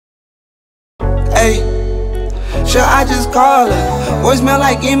Ayy, sure, I just call her. Boy smell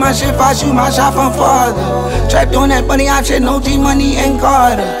like in my shit, I shoot my shot from farther. Trapped on that money option, no G money and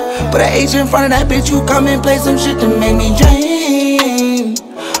Carter. Put an H in front of that bitch, you come and play some shit to make me dream.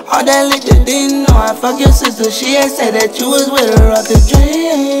 All that liquor, didn't know I fuck your sister. She had said that you was with her off the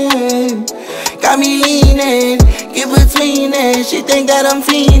dream. Got me leaning, get between it. She think that I'm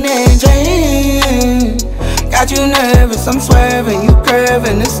fiending, dream. Got you nervous, I'm swerving, you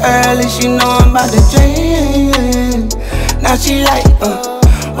curving. It's early, she know I'm about to dream. Now she like,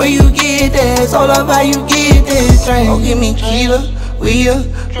 where you get this? All up how you get this drink. Oh, give me Keela, we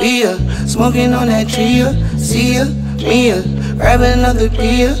smoking on that tree, see ya, me ya. Grab another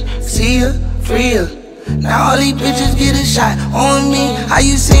beer, see ya, free ya. Now all these bitches get a shot on me. How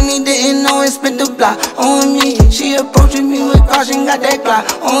you see me, didn't know it, spit the block on me. She approaching me with caution, got that Glock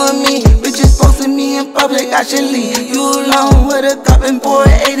on me. Bitches posting me in public, I should leave you alone with a cup and pour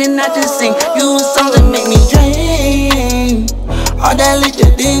it, eight and I just sing you a song to make me dream. All that liquor,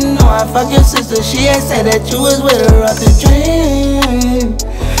 didn't know I fuck your sister. She had said that you was with her off the dream.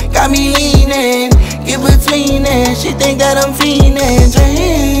 Got me leaning, get between it. She think that I'm fiending,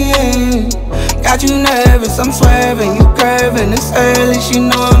 dream. Got you nervous, I'm swerving, you curving. It's early, she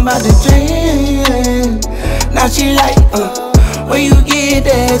know I'm about to dream. Now she like, where you get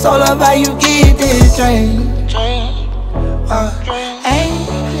this? All up how you get this dream.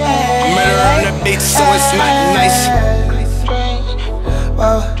 Murder on the beat, so it's not nice.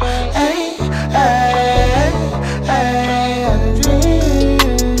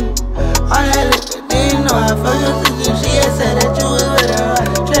 All that liquor, didn't know I fuck your sister. She had said that you was with her on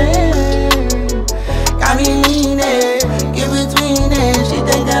the train. Got me leaning, get between it. She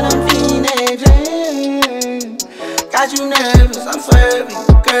think that I'm fiending, dream. Got you nervous, I'm swerving,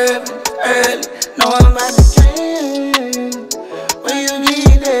 curving, early. Know I'm about to dream. When you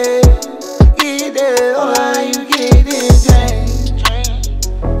get there, oh, how you get it, dream.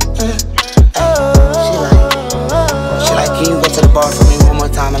 She like, can you go to the bar for me one more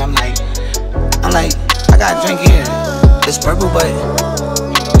time? And I'm like, I got a drink here. It's purple, but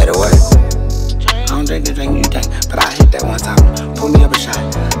it'll work. I don't drink the drink you drink, but I hit that one time. Pull me up a shot,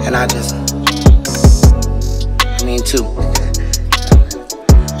 and two.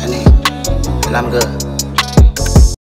 And I'm good.